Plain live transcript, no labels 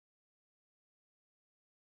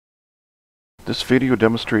This video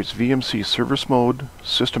demonstrates VMC service mode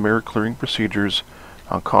system error clearing procedures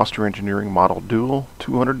on Coster Engineering Model Dual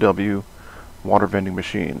 200W water vending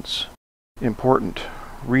machines. Important: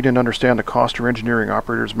 read and understand the Coster Engineering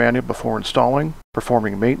Operator's Manual before installing,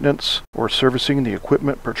 performing maintenance, or servicing the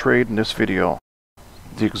equipment portrayed in this video.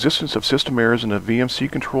 The existence of system errors in the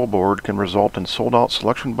VMC control board can result in sold-out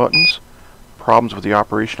selection buttons, problems with the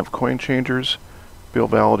operation of coin changers, bill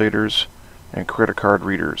validators, and credit card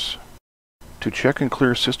readers. To check and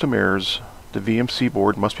clear system errors, the VMC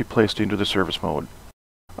board must be placed into the service mode.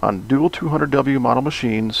 On Dual 200W model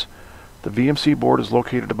machines, the VMC board is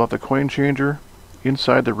located above the coin changer,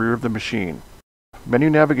 inside the rear of the machine.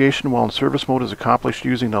 Menu navigation while in service mode is accomplished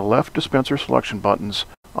using the left dispenser selection buttons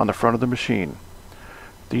on the front of the machine.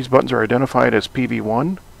 These buttons are identified as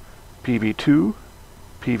PV1, PV2,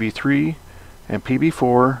 PV3, and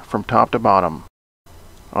PV4 from top to bottom.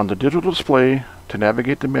 On the digital display, to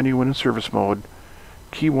navigate the menu when in service mode,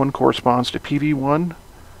 key 1 corresponds to PV1,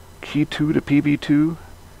 key 2 to PV2,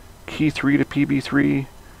 key 3 to PV3,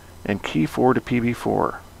 and key 4 to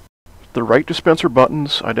PV4. The right dispenser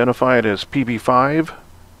buttons, identified as PV5,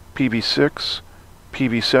 PV6,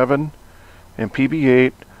 PV7, and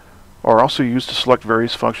PV8, are also used to select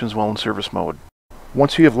various functions while in service mode.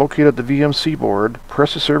 Once you have located the VMC board,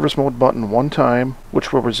 press the service mode button one time,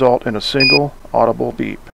 which will result in a single audible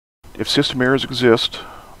beep. If system errors exist,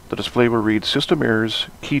 the display will read System Errors,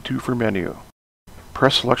 Key 2 for Menu.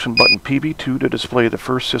 Press selection button PV2 to display the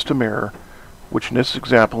first system error, which in this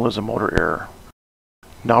example is a motor error.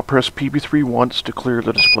 Now press PV3 once to clear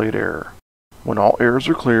the displayed error. When all errors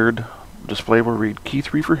are cleared, the display will read Key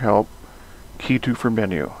 3 for Help, Key 2 for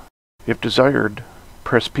Menu. If desired,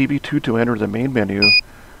 press PV2 to enter the main menu,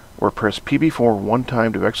 or press PV4 one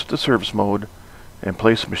time to exit the service mode and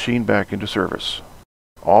place the machine back into service.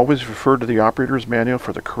 Always refer to the operator's manual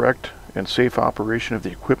for the correct and safe operation of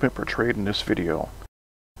the equipment portrayed in this video.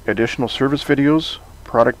 Additional service videos,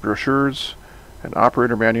 product brochures, and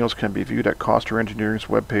operator manuals can be viewed at Coster Engineering's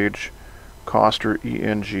webpage,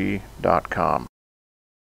 costereng.com.